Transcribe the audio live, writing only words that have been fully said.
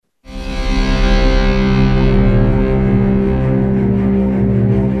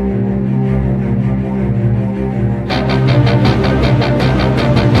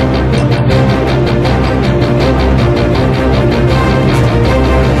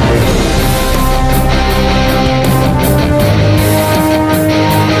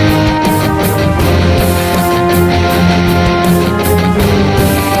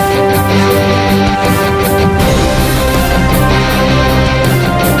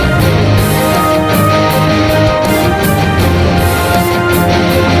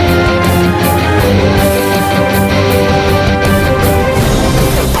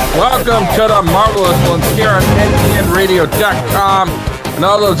teasesradio.com, and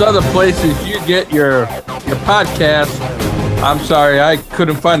all those other places you get your podcast. I'm sorry, I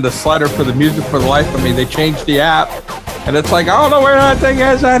couldn't find the slider for the music for the life of me. They changed the app, and it's like, I don't know where that thing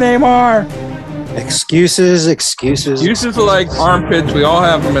is anymore. Excuses. Excuses are like armpits. We all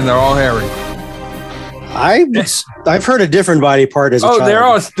have them, and they're all hairy. I've heard a different body part as a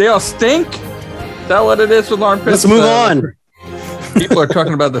child. They all stink? Is that what it is with armpits? Let's move on. People are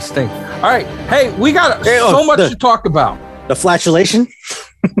talking about the stink. All right. Hey, we got so much to talk about. The flatulation?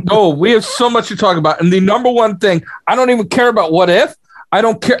 No, we have so much to talk about. And the number one thing, I don't even care about what if. I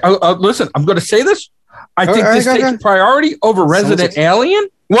don't care. Listen, I'm going to say this. I think this takes priority over Resident Alien.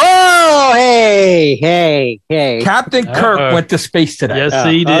 Whoa! Hey. Captain Kirk went to space today. Yes,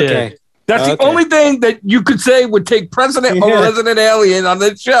 he did. Okay. That's the only thing that you could say would take precedent over Resident Alien on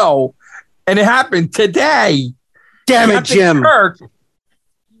this show. And it happened today. Damn it, Jim. Kirk.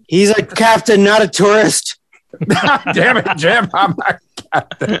 He's a captain, not a tourist. Damn it, Jim. I'm not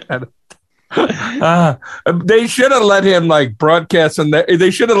captain. They should have let him like broadcast, and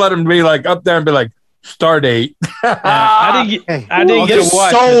they should have let him be like up there and be like, Stardate. I didn't get to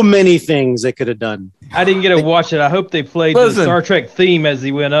watch so many things they could have done. I didn't get to watch it. I hope they played the Star Trek theme as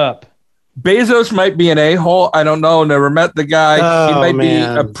he went up. Bezos might be an a-hole. I don't know. Never met the guy. He might be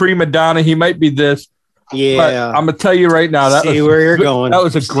a prima donna. He might be this. Yeah. But I'm going to tell you right now. That was where you're going. That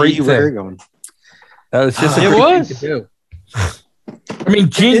was a great thing. Where you're going. That was just a great thing to do. I mean,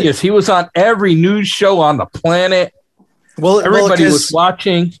 genius. He was on every news show on the planet. Well, everybody was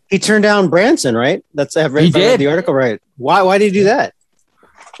watching. He turned down Branson, right? He did the article, right? Why did he do that?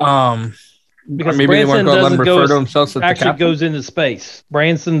 Because maybe Branson they weren't going to refer to himself as actually goes into space.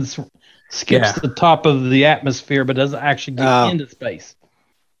 Branson skips the top of the atmosphere, but doesn't actually get into space.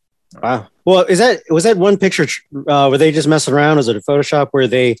 Wow. Well, was that one picture where they just messing around? Was it a Photoshop where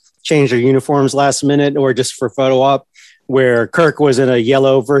they changed their uniforms last minute, or just for photo op, where Kirk was in a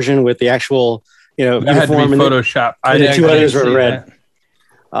yellow version with the actual uniform? Had to be Photoshop. And the two others were red. That.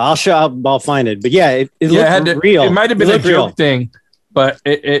 I'll find it. But yeah, it looked real. It might have been a joke thing, but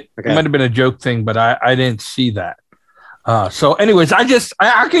it might have been a joke thing, but I didn't see that. So anyways,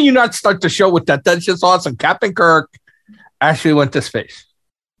 how can you not start the show with that? That's just awesome. Captain Kirk actually went to space.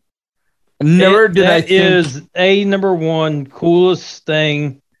 That is a number one coolest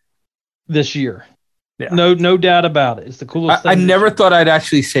thing this year. Yeah. No doubt about it. It's the coolest thing. I never thought I'd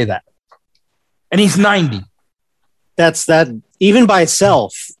actually say that. And he's 90. That's that even by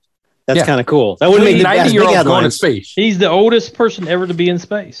itself. That's kind of cool. That wouldn't make the 90-year-old going to space. He's the oldest person ever to be in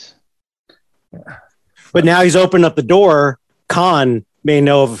space. Yeah. But now he's opened up the door. Khan may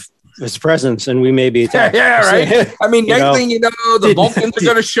know of his presence, and we may be attacked. Yeah, right. I mean, next thing you know, the Vulcans are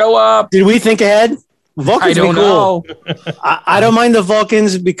going to show up. Did we think ahead? Vulcans would be cool. I don't mind the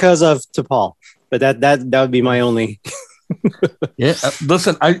Vulcans because of T'Pol, but that would be my only. Yeah,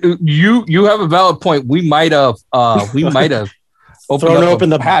 listen, you have a valid point. We might have thrown open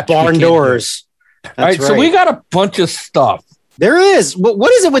the barn doors. All right, so we got a bunch of stuff. There is.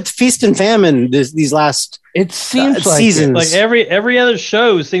 What is it with Feast and Famine these last? It seems like seasons. Like every other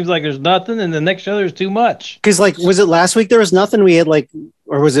show seems like there's nothing, and the next show there's too much. Because was it last week there was nothing? We had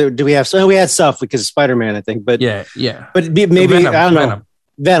or was it? Do we have? So we had stuff because of Spider-Man, I think. But yeah. But maybe Venom, I don't know.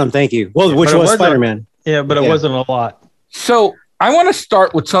 Venom, thank you. Well, which was Spider-Man. But it wasn't a lot. So I want to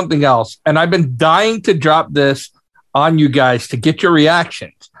start with something else, and I've been dying to drop this on you guys to get your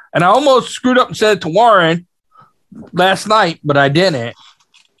reactions. And I almost screwed up and said it to Warren last night, but I didn't.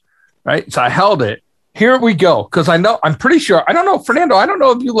 Right? So I held it. Here we go. Because I'm pretty sure, I don't know, Fernando, I don't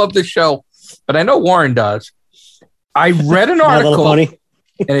know if you love this show, but I know Warren does. I read an article and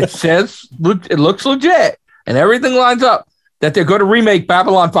it says, it looks legit and everything lines up that they're going to remake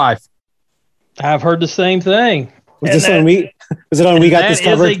Babylon 5. I've heard the same thing. Was it on We Got This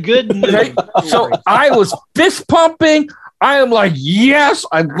Covered? That is a good news. Right? So I was fist pumping. I am like, yes,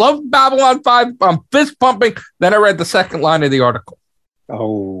 I love Babylon 5. I'm fist pumping. Then I read the second line of the article.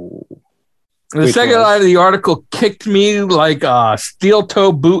 Oh. The second line of the article kicked me like a steel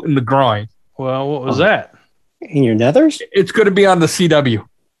toe boot in the groin. Well, what was that? In your nethers? It's going to be on the CW.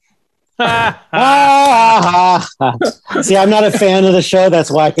 See, I'm not a fan of the show.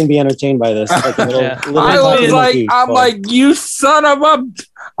 That's why I can be entertained by this. Like I'm like, you son of a...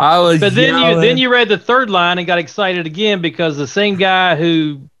 But then you read the third line and got excited again because the same guy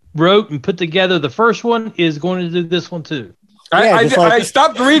who wrote and put together the first one is going to do this one too. I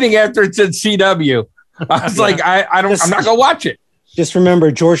stopped reading after it said CW. I was like, I'm not going to watch it. Just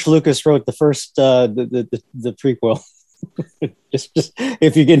remember, George Lucas wrote the first the prequel. just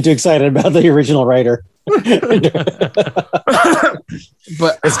if you're getting too excited about the original writer.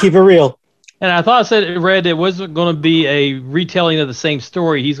 But let's keep it real. And I thought it read it wasn't going to be a retelling of the same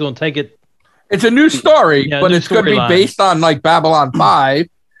story. He's going to take it. It's a new story, but it's going to be based on like Babylon 5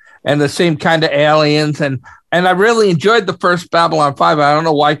 and the same kind of aliens. And I really enjoyed the first Babylon 5. I don't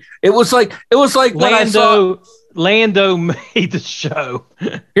know why. It was like when I saw Lando made the show.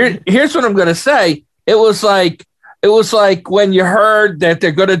 Here's what I'm going to say. It was like when you heard that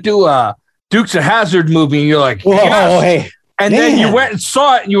they're going to do a Dukes of Hazzard movie, and you're like, whoa, yes. Hey. And then you went and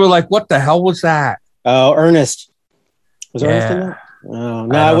saw it, and you were like, "What the hell was that?" Oh, Ernest. Was Ernest in that? Oh,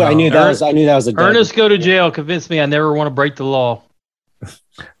 no, I knew that was. I knew that was a. Ernest go to jail. Convinced me I never want to break the law.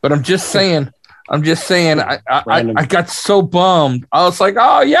 But I'm just saying. I got so bummed. I was like,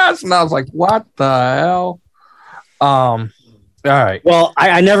 "Oh yes," and I was like, "What the hell?" All right. Well,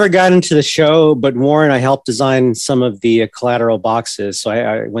 I never got into the show, but Warren, I helped design some of the collateral boxes. So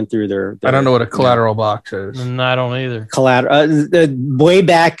I went through their I don't know what a collateral box is. No, I don't either. Collateral, way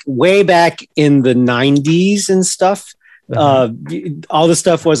back in the 90s and stuff. All the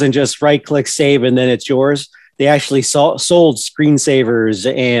stuff wasn't just right click save and then it's yours. They actually sold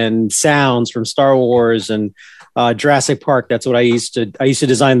screensavers and sounds from Star Wars and Jurassic Park. That's what I used to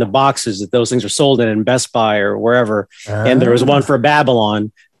design the boxes that those things are sold in Best Buy or wherever. And there was one for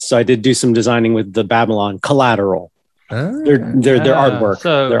Babylon. So I did do some designing with the Babylon collateral. Their artwork.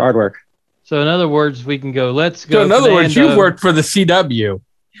 Their artwork. So in other words, we can go, let's go. So in other words, you worked for the CW.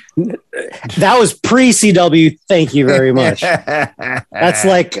 That was pre-CW. Thank you very much. That's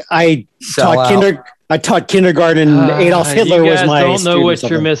like I taught kindergarten. Adolf Hitler was my. You don't know what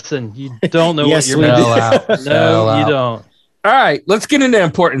you're missing. You don't know what you're missing. No, you don't. All right, let's get into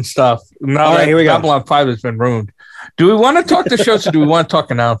important stuff. Now that Babylon 5 has been ruined. Do we want to talk the shows or do we want to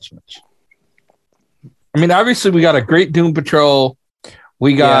talk announcements? I mean, obviously, we got a great Doom Patrol.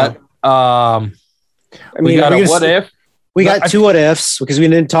 We got we got a What If. We got two What Ifs because we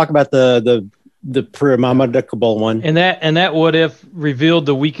didn't talk about the Mamma one. And that What If revealed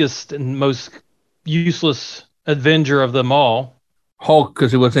the weakest and most useless Avenger of them all. Hulk,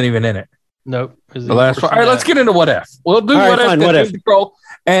 because he wasn't even in it. Nope. The last one. All right, let's get into What If. We'll do What If. Control.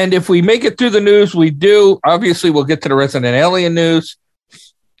 And if we make it through the news, we do. Obviously, we'll get to the Resident Alien news.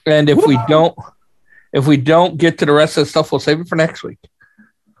 And if we don't get to the rest of the stuff, we'll save it for next week.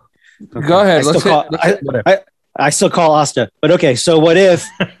 Okay. Go ahead. I still call Asta, but okay. So what if?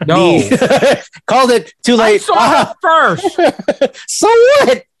 No, called it too late. I saw her first. So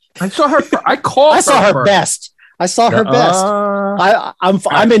what? I saw her. I saw her best. I saw her best.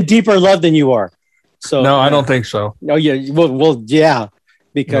 I'm in deeper love than you are. So no, I don't think so. No, yeah, well, yeah,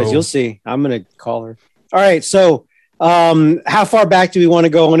 because you'll see. I'm gonna call her. All right. So, how far back do we want to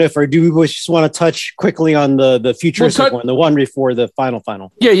go on If, or do we just want to touch quickly on the futuristic one, the one before the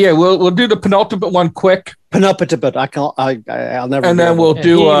final? Yeah. We'll do the penultimate one quick. Penultimate. I'll never. And then we'll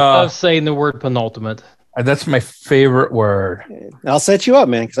do. He loves saying the word penultimate. That's my favorite word. I'll set you up,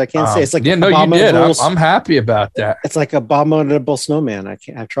 man, because I can't say it's like you did. I'm happy about that. It's like abominable snowman. I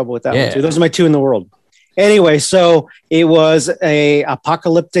can't have trouble with that one too. Those are my two in the world. Anyway, so it was a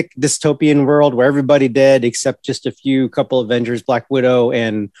apocalyptic dystopian world where everybody dead except just a couple Avengers, Black Widow,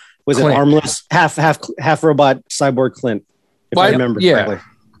 and was Clint. It armless, half robot cyborg Clint, if I remember correctly.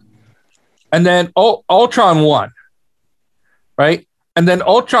 And then Ultron won, right? And then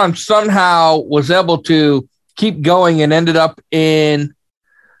Ultron somehow was able to keep going and ended up in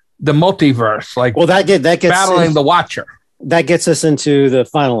the multiverse. That gets battling the Watcher. That gets us into the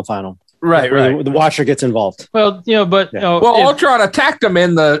final. Right. The Watcher gets involved. Well, but Ultron attacked him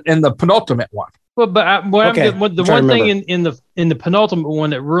in the penultimate one. Well, but the one thing in the penultimate one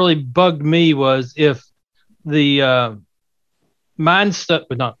that really bugged me was if the Mind Stone,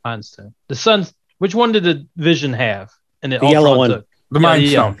 but not Mind Stone. The Sun's. Which one did the Vision have? And the yellow one. Took? The Mind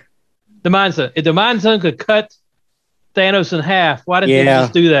Stone. The Mind Stone. If the Mind Stone could cut Thanos in half, why didn't they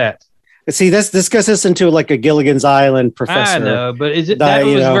just do that? See, this gets us into like a Gilligan's Island professor. I know, but that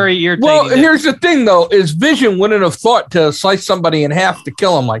was very irritating. Well, here's the thing, though: is Vision wouldn't have thought to slice somebody in half to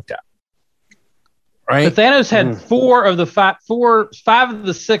kill him like that, right? But Thanos had five of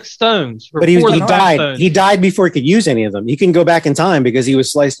the 6 stones. But he died. Stones. He died before he could use any of them. He can go back in time because he was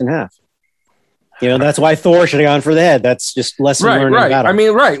sliced in half. That's why Thor should have gone for the head. That's just lesson learned. Right. I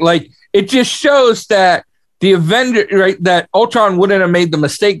mean, right. Like it just shows that the Avenger, right? That Ultron wouldn't have made the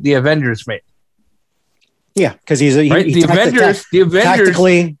mistake the Avengers made. Yeah, because the Avengers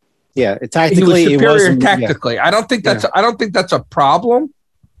tactically. Yeah, tactically he was superior tactically. Yeah. I don't think that's a problem.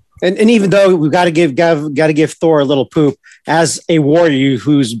 And even though we've got to give Thor a little poop, as a warrior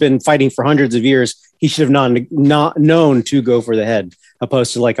who's been fighting for hundreds of years, he should have not known to go for the head,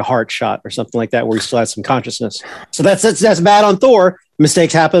 opposed to like a heart shot or something like that, where he still has some consciousness. So that's bad on Thor.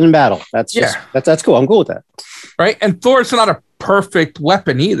 Mistakes happen in battle. That's cool. I'm cool with that. Right, and Thor's not a perfect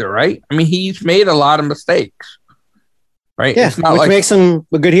weapon either, right? I mean, he's made a lot of mistakes. Right? Yeah, which makes him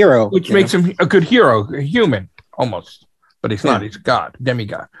a good hero. Which makes him a good hero, a human almost. But he's not. He's a god,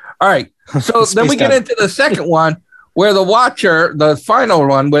 demigod. All right. So then we get into the second one where the final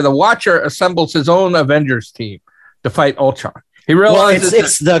one, where the Watcher assembles his own Avengers team to fight Ultron. He realizes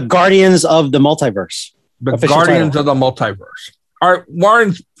it's the Guardians of the Multiverse. The Guardians of the Multiverse. All right.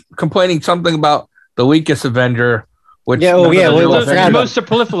 Warren's complaining something about the weakest Avenger. The most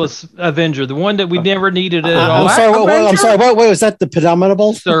superfluous Avenger, the one that we never needed at all. I'm sorry. What was that? The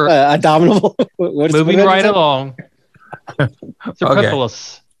predominable? Abominable? Moving right along.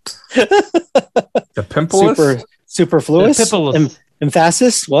 Superfluous. The Pimpulus? Superfluous?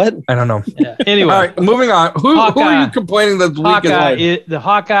 Emphasis? What? I don't know. Yeah. Anyway. All right, moving on. Who are you complaining that's the weakest? The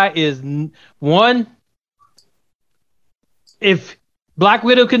Hawkeye is one. If Black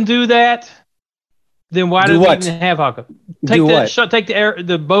Widow can do that, then why do we even have Hawkeye? Take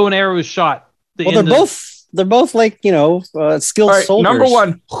the bow and arrow shot. They're both like, skilled soldiers. Number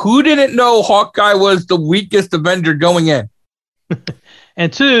one, who didn't know Hawkeye was the weakest Avenger going in?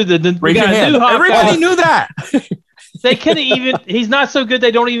 And two, we got a new Hawkeye. Everybody knew that. They couldn't even. He's not so good.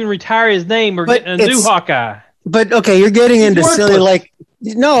 They don't even retire his name or get a new Hawkeye. But okay, you're getting into silly like.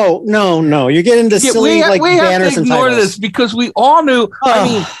 No. You're getting into silly like banners and titles. We have to ignore this because we all knew. I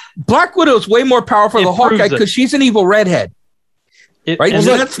mean, Black Widow is way more powerful than Hawkeye because she's an evil redhead. Right? And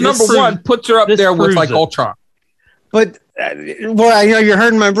that's number one. Puts her up there with like Ultron. But I know you're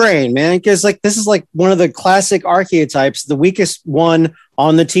hurting my brain, man, because like this is like one of the classic archetypes. The weakest one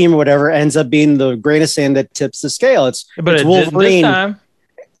on the team or whatever ends up being the grain of sand that tips the scale. It's Wolverine. This time.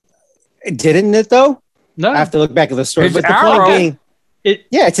 Didn't it though? No. I have to look back at the story. But the point being,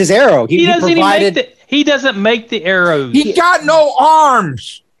 it's his arrow. He doesn't make the arrows. He got no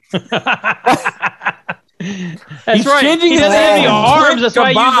arms. That's right. He doesn't have any arms. That's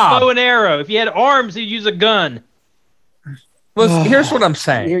why he used a bow and arrow. If he had arms, he'd use a gun. Well, here's what I'm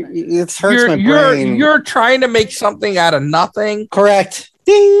saying. It hurts my brain. You're trying to make something out of nothing. Correct.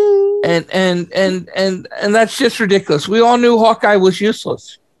 Ding. And that's just ridiculous. We all knew Hawkeye was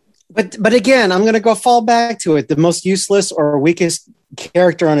useless. But again, I'm going to fall back to it. The most useless or weakest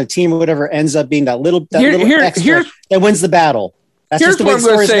character on a team or whatever ends up being that little extra that wins the battle. That's just the way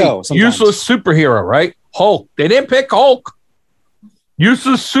stories go. Useless superhero, right? Hulk. They didn't pick Hulk.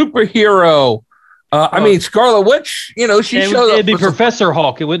 Useless superhero. I mean, Scarlet Witch, she showed up. It'd be Professor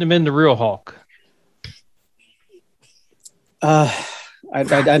Hulk. It wouldn't have been the real Hulk. I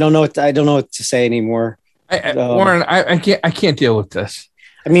don't know what to say anymore. Warren, I can't deal with this.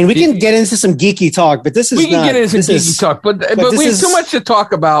 I mean, we can get into some geeky talk, but this is we can get into some geeky talk, but we have too much to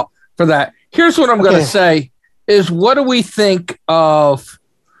talk about for that. Here's what I'm going to say: is what do we think of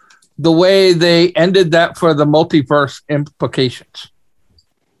the way they ended that for the multiverse implications?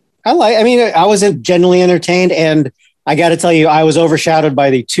 I was genuinely entertained, and I got to tell you, I was overshadowed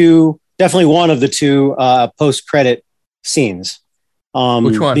by definitely one of the two post-credit scenes.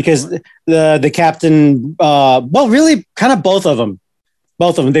 Which one? Because the captain, really, kind of both of them.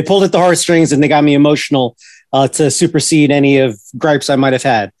 They pulled at the heartstrings, and they got me emotional to supersede any of gripes I might have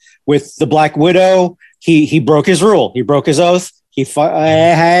had. With the Black Widow, he broke his rule. He broke his oath. He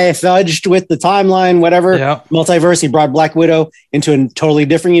fudged with the timeline, whatever, multiverse. He brought Black Widow into a totally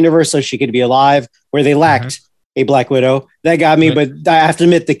different universe so she could be alive where they lacked a Black Widow. That got me, but I have to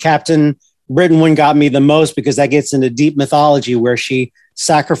admit the Captain Britain one got me the most because that gets into deep mythology where she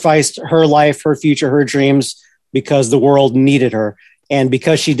sacrificed her life, her future, her dreams because the world needed her. And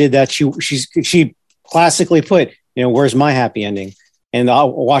because she did that, she classically put, where's my happy ending? And the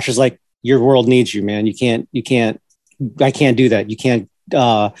Watcher's like, your world needs you, man. I can't do that. You can't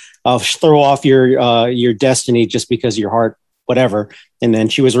throw off your destiny just because of your heart, whatever. And then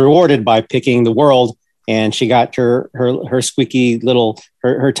she was rewarded by picking the world, and she got her squeaky little,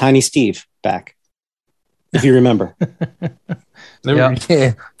 her tiny Steve back, if you remember.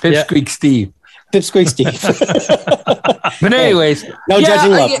 Pipsqueak Steve. Pipsqueak Steve. But anyways, no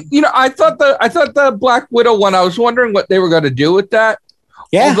judging love. I thought the Black Widow one, I was wondering what they were going to do with that.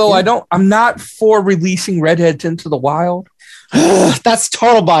 Yeah. Although I'm not for releasing redheads into the wild. That's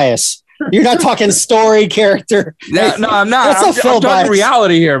total bias. You're not talking story character. No, I'm not. I'm talking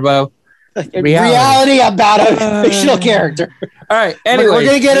reality here, Bo. Reality about a fictional character. All right. Anyway, we're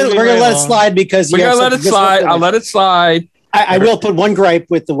gonna get it. We're gonna let it slide because we're gonna let it slide. I'll let it slide. I will put one gripe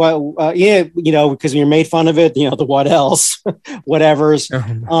with the because you're made fun of it, the what else, whatever's.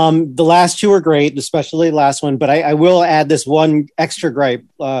 The last two are great, especially the last one. But I will add this one extra gripe,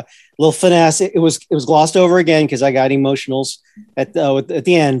 little finesse. It was glossed over again because I got emotionals at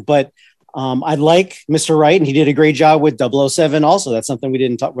the end. But I like Mr. Wright, and he did a great job with 007. Also, that's something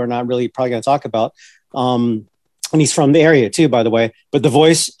we're not really probably going to talk about. And he's from the area too, by the way. But the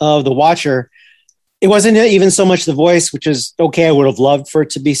voice of the Watcher. It wasn't even so much the voice, which is okay. I would have loved for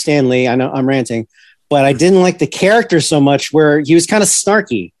it to be Stanley. I know I'm ranting, but I didn't like the character so much where he was kind of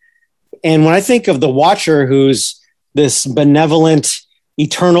snarky. And when I think of the Watcher, who's this benevolent,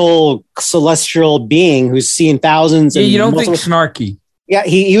 eternal, celestial being who's seen thousands. Yeah, you don't think snarky. Yeah,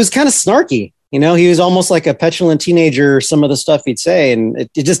 he was kind of snarky. He was almost like a petulant teenager, some of the stuff he'd say. And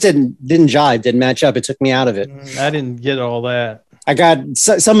it just didn't jive, didn't match up. It took me out of it. I didn't get all that. I got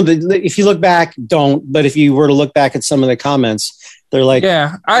some of if you look back, but if you were to look back at some of the comments, they're like,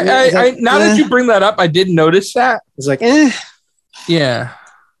 yeah, now that you bring that up, I did notice that. It's like, yeah,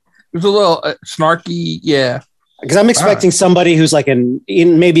 it was a little snarky. Yeah. Because I'm expecting somebody who's like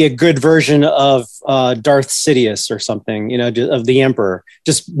maybe a good version of Darth Sidious or something, of the Emperor,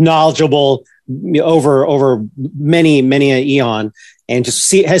 just knowledgeable over many an eon, and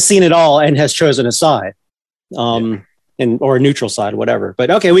just has seen it all and has chosen a side. Or a neutral side, whatever.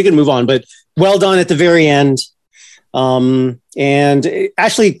 But okay, we can move on. But well done at the very end. And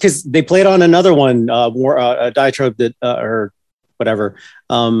actually, because they played on another one, a diatribe that or whatever.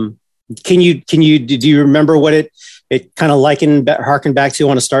 Do you remember what it kind of harkened back to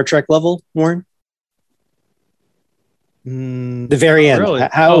on a Star Trek level, Warren? The very end, really?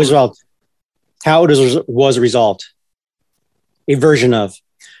 How it was resolved. How it was resolved. A version of.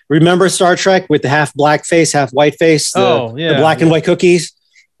 Remember Star Trek with the half black face, half white face, the black and white cookies?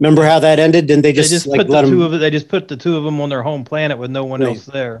 Remember how that ended? Didn't they just put the two of them on their home planet with no one else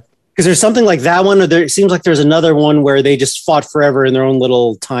there? Because there's something like that one, or it seems like there's another one where they just fought forever in their own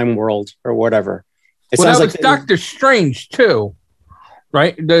little time world or whatever. That was Doctor Strange too,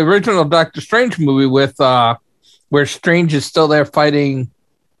 right? The original Doctor Strange movie with where Strange is still there fighting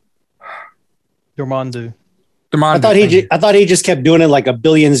Dormammu. I thought he just kept doing it like a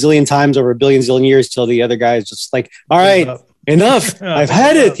billion zillion times over a billion zillion years till the other guy's just like, all right, enough. I've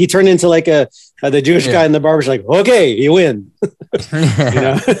had it. He turned into like the Jewish guy in the barber. Like, okay, you win.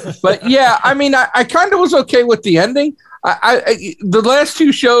 But yeah, I mean, I kind of was okay with the ending. I the last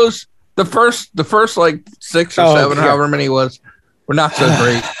two shows, the first like 6 or 7, however many it was, were not so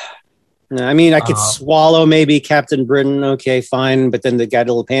great. I mean, I could swallow maybe Captain Britain. Okay, fine. But then the got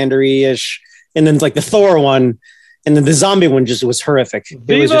a little pandery-ish. And then like the Thor one, and then the zombie one just was horrific.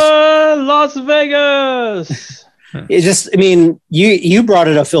 Viva Las Vegas! It just, I mean, you brought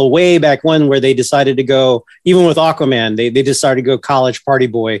it up, Phil, way back when, where they decided to go, even with Aquaman, they decided to go college party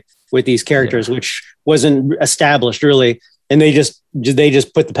boy with these characters, which wasn't established really, and they just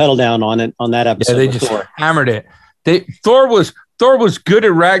put the pedal down on it on that episode. Yeah, they just hammered it. Thor was good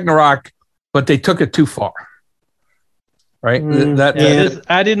at Ragnarok, but they took it too far. Right.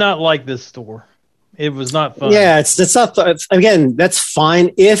 I did not like this store. It was not fun. Yeah, it's not. Again, that's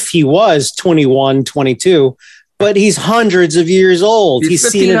fine if he was 21, 22, but he's hundreds of years old. He's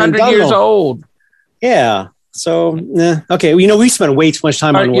seen it and done years old. Yeah. So okay, we spent way too much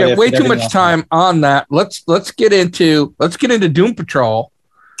time on way too much time on that. Let's get into Doom Patrol.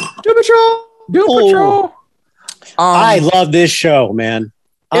 Doom Patrol. I love this show, man.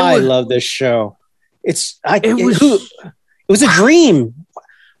 I love this show. It was a dream.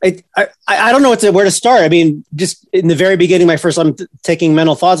 I don't know where to start. I mean, just in the very beginning, I'm taking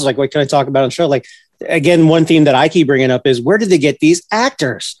mental thoughts. Like, what can I talk about on the show? Like, again, one theme that I keep bringing up is where did they get these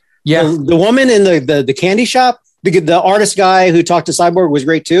actors? Yeah. The woman in the candy shop, the artist guy who talked to Cyborg was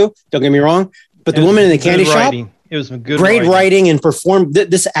great too. Don't get me wrong. But the woman in the candy shop, it was some good writing and performed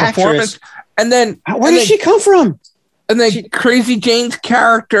this actress. And then where did she come from? And then Crazy Jane's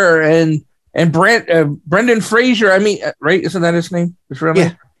character and Brendan Fraser. I mean, right? Isn't that his name? His real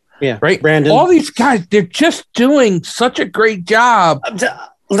name? Yeah. Right. Brandon. All these guys, they're just doing such a great job.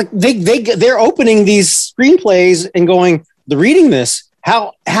 Like they're opening these screenplays and going, they're reading this.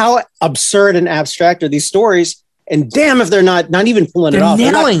 How absurd and abstract are these stories? And damn, if they're not even pulling it off,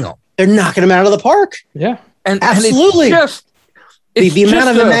 nailing them. They're knocking them out of the park. Yeah, and absolutely. And it's the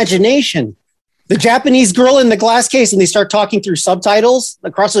amount of imagination. The Japanese girl in the glass case, and they start talking through subtitles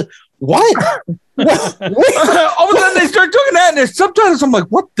across the. What? All of a sudden they start doing that, and there's subtitles. I'm like,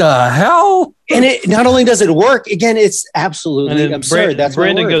 what the hell? And it not only does it work, again, it's absolutely absurd. That's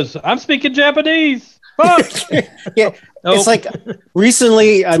Brandon goes, I'm speaking Japanese. Yeah, it's like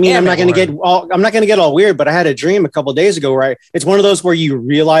recently. I mean, I'm not going to get all weird, but I had a dream a couple of days ago where it's one of those where you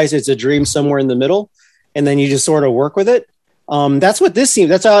realize it's a dream somewhere in the middle, and then you just sort of work with it. That's what this seems.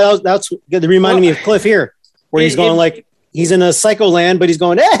 That's reminding me of Cliff here, where he's going like he's in a psycho land, but he's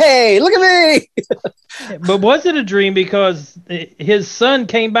going, "Hey, look at me." But was it a dream because his son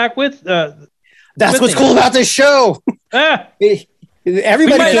came back with? That's what's cool about this show.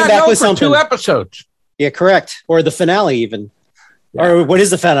 Everybody came back with something. 2 episodes. Yeah, correct. Or the finale, even. Yeah. Or what is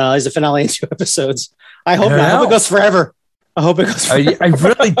the finale? Is the finale in 2 episodes? I hope not. I hope it goes forever. I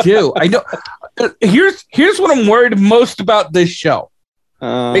really do. I know. Here's what I'm worried most about this show.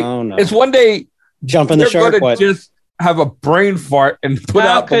 No. It's one day jump in the shark. What? Just have a brain fart and put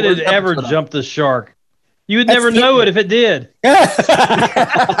out. How could it ever jump the shark? You would never know it if it did. That's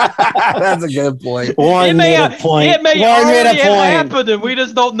a good point. Warren made a point. It may already have happened, and we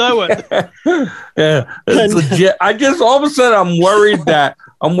just don't know it. Yeah, it's legit. I just all of a sudden I'm worried that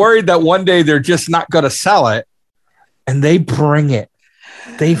one day they're just not going to sell it, and they bring it.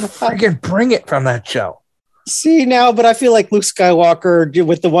 They freaking bring it from that show. See now, but I feel like Luke Skywalker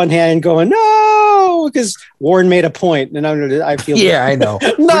with the one hand going no, because Warren made a point, and I feel I know.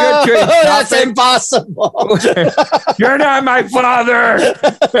 No, that's impossible. You're not my father.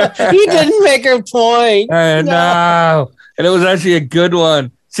 He didn't make a point. No, and it was actually a good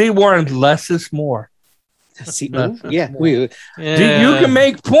one. See, Warren, less is more. See, you can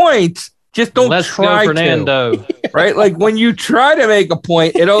make points. Just don't try Fernando. Right? Like when you try to make a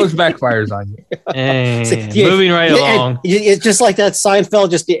point, it always backfires on you. Moving right along. It's just like that Seinfeld.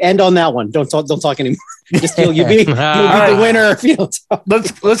 Just end on that one. Don't talk anymore. Just you'll be the winner if you don't talk.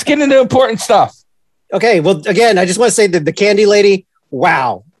 Let's get into important stuff. Okay. Well, again, I just want to say that the candy lady.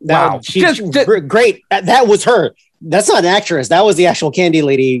 Wow. She's great. That was her. That's not an actress. That was the actual candy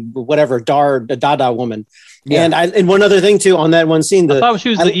lady. Whatever. Dada woman. Yeah. And one other thing too on that one scene, I thought she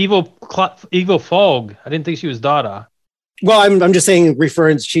was the evil fog. I didn't think she was Dada. Well, I'm just saying,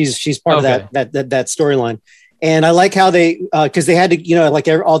 she's part of that storyline, and I like how they because they had to like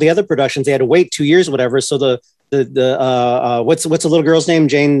all the other productions they had to wait 2 years or whatever. So the what's the little girl's name?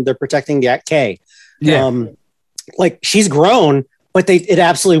 Jane. They're protecting the Kay. Yeah. Like she's grown, but it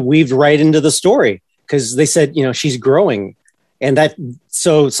absolutely weaved right into the story because they said she's growing. And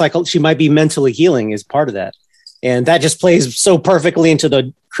she might be mentally healing is part of that. And that just plays so perfectly into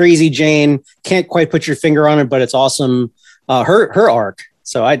the crazy Jane. Can't quite put your finger on it, but it's awesome. Her arc.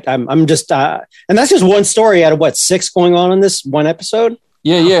 So I'm just, and that's just one story out of 6 going on in this one episode.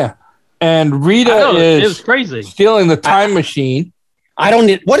 Yeah. And Rita is crazy stealing the time machine. I don't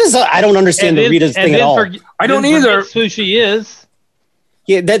understand the Rita's thing at all. I don't either. Who she is.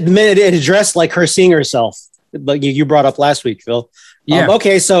 Yeah. That minute it addressed like her seeing herself. Like you brought up last week, Phil. Yeah.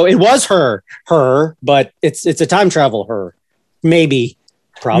 Okay, so it was her, but it's a time travel her,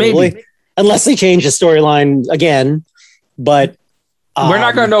 probably, unless they change the storyline again. But we're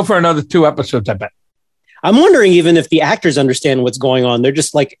not going to know for another 2 episodes. I bet. I'm wondering even if the actors understand what's going on. They're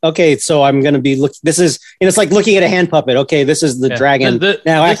just like, okay, so I'm going to be This is, and it's like looking at a hand puppet. Okay, this is the dragon.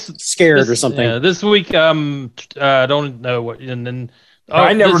 Now act scared or something. Yeah, this week, I don't know what, and then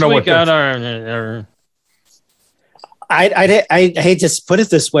I never know what. I hate to put it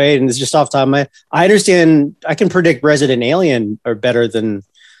this way, and it's just off the top of my head. I understand. I can predict Resident Alien or better than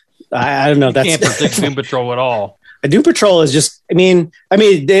I don't know. You can't predict Doom Patrol at all. Doom Patrol is just. I mean,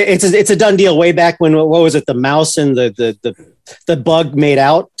 it's a done deal. Way back when, what was it? The mouse and the bug made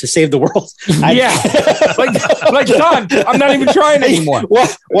out to save the world. like John. I'm not even trying anymore.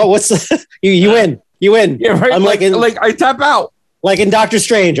 What's you win? You win. Yeah, right. I'm like I tap out. Like in Doctor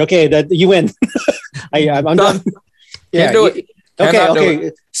Strange. Okay, that you win. I'm done. Yeah. Do it.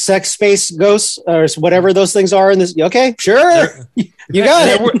 Okay. Sex, space, ghosts, or whatever those things are in this. Okay, sure. You got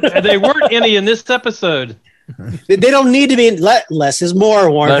it. They weren't any in this episode. They don't need to be. Less is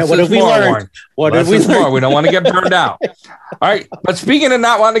more, Warren. What have we learned? What have we learned? We don't want to get burned out. All right. But speaking of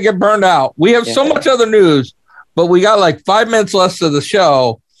not wanting to get burned out, we have so much other news, but we got like 5 minutes left of the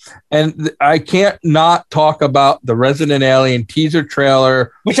show. And I can't not talk about the Resident Alien teaser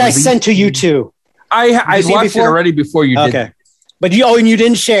trailer. Which I sent to you too. I watched it already before you did. Okay. But and you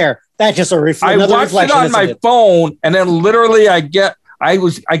didn't share. That's just a reflection. I watched it on my phone, and then literally I got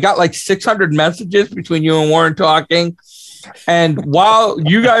like 600 messages between you and Warren talking. And while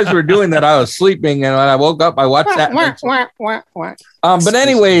you guys were doing that, I was sleeping, and when I woke up, I watched that. But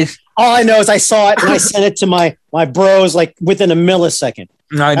anyways, all I know is I saw it and I sent it to my bros like within a millisecond.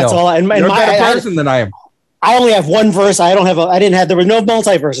 I know. That's all. And you're a better person than I am. I only have one verse. There were no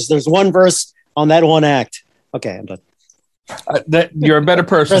multiverses. There's one verse on that one act. Okay, I'm done. That you're a better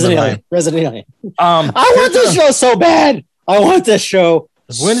person. Resident Alien. I want this show so bad. I want this show.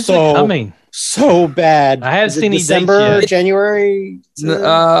 When is it coming? So bad. I haven't seen December, January.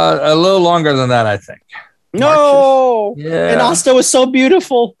 A little longer than that, I think. No. Yeah. And Asta was so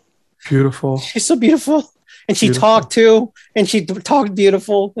beautiful. Beautiful. She's so beautiful. And she talked too. And she talked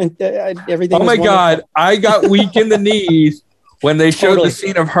beautiful. And everything. Oh my God. I got weak in the knees when they showed the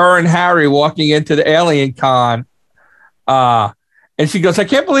scene of her and Harry walking into the alien con. And she goes, I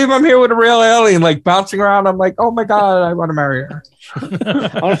can't believe I'm here with a real alien, like bouncing around. I'm like, oh my God, I want to marry her.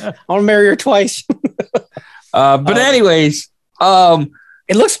 I want to marry her twice. But anyways,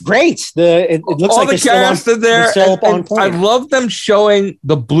 it looks great. It looks all like the cast are there. And I love them showing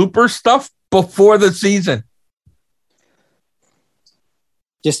the blooper stuff before the season.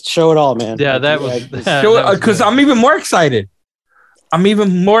 Just show it all, man. Yeah, that was because I'm even more excited.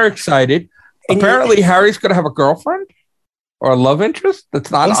 Apparently, Harry's going to have a girlfriend. Or a love interest?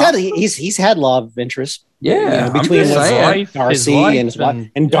 That's not. He's had love interest. Yeah, between Darcy and his wife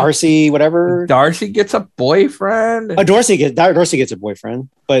and Darcy, whatever. Darcy gets a boyfriend. Darcy gets a boyfriend.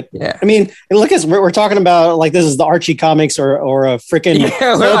 But yeah, I mean, look at we're talking about like this is the Archie comics or a freaking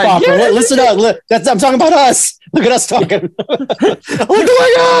soap opera. Listen up, I'm talking about us. Look at us talking. Oh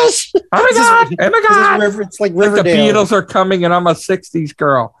my gosh! Oh my god! It's like Riverdale. The Beatles are coming, and I'm a '60s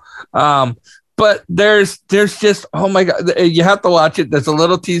girl. But there's just, oh my God, you have to watch it. There's a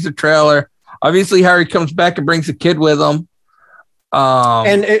little teaser trailer. Obviously, Harry comes back and brings a kid with him.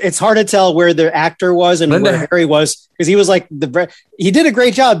 And it's hard to tell where the actor was and where Harry was because he was like he did a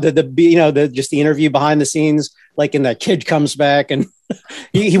great job. Just the interview behind the scenes, like, and that kid comes back and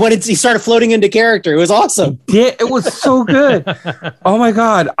he started floating into character. It was awesome. Yeah, it was so good. Oh my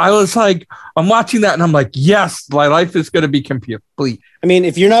God. I was like, I'm watching that and I'm like, yes, my life is going to be complete. I mean,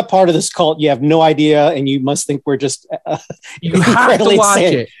 if you're not part of this cult, you have no idea and you must think we're just you have to watch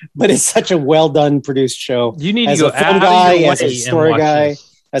it. But it's such a well done produced show. You need as to go a film guy, as a story guy,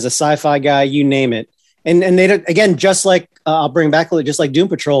 as a sci-fi guy, you name it. And they again, just like I'll bring back just like Doom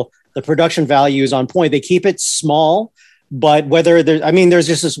Patrol, the production value is on point. They keep it small. But there's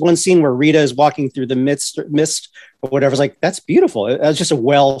just this one scene where Rita is walking through the mist or whatever. It's like, that's beautiful. It was just a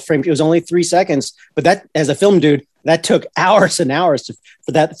well framed. It was only 3 seconds, but that, as a film dude, that took hours and hours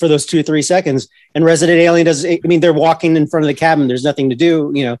for those 2-3 seconds. And Resident Alien they're walking in front of the cabin. There's nothing to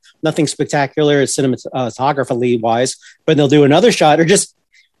do, nothing spectacular cinematography wise, but they'll do another shot or just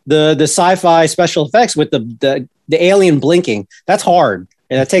the sci-fi special effects with the alien blinking. That's hard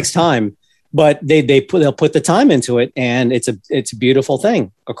and that takes time. But they'll put the time into it, and it's a beautiful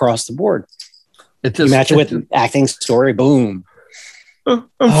thing across the board. You match it with acting, story, boom. I'm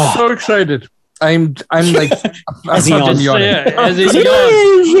so excited. I'm like, I'm so excited. I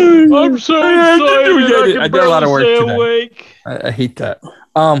did a lot of work today. I hate that.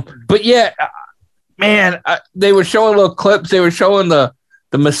 But yeah, man, they were showing little clips. They were showing the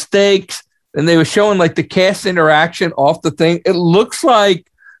mistakes, and they were showing like the cast interaction off the thing. It looks like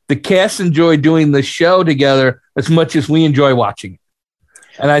the cast enjoy doing the show together as much as we enjoy watching it.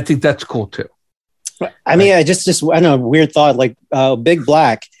 And I think that's cool too. I mean, I just I don't know, weird thought, like Big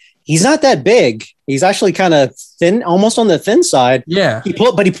Black, he's not that big. He's actually kind of thin, almost on the thin side. Yeah.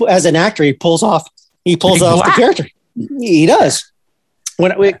 As an actor, he pulls off the character. He does.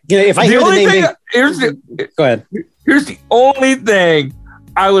 If I hear the name, go ahead. Here's the only thing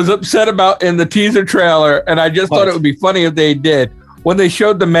I was upset about in the teaser trailer. And I just thought it would be funny if they did. When they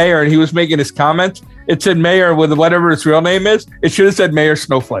showed the mayor and he was making his comments, it said mayor with whatever his real name is. It should have said Mayor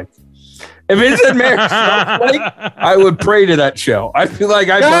Snowflake. If it said Mayor Snowflake, I would pray to that show. I feel like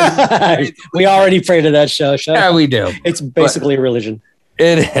we already pray to that show. Yeah, we do. It's basically a religion.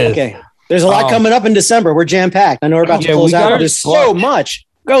 It is. Okay. There's a lot coming up in December. We're jam-packed. I know we're about to close out. There's so much.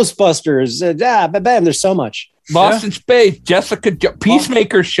 Ghostbusters. Bam. There's so much. Lost in Space. Jessica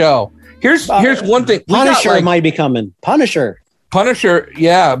Peacemaker show. Here's one thing. Punisher might be coming. Punisher,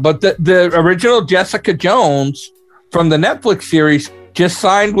 yeah, but the original Jessica Jones from the Netflix series just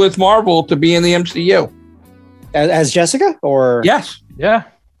signed with Marvel to be in the MCU. As Jessica, or yes, yeah,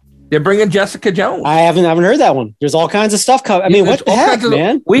 they're bringing Jessica Jones. I haven't heard that one. There's all kinds of stuff coming. I mean, what the heck,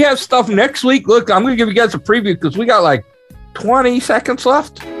 man? We have stuff next week. Look, I'm going to give you guys a preview because we got like 20 seconds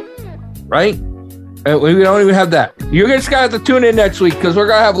left, right? We don't even have that. You guys got to tune in next week because we're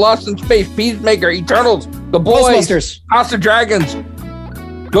going to have Lost in Space, Peacemaker, Eternals, The Boys, House of Dragons,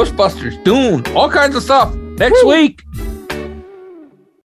 Ghostbusters, Dune, all kinds of stuff next week.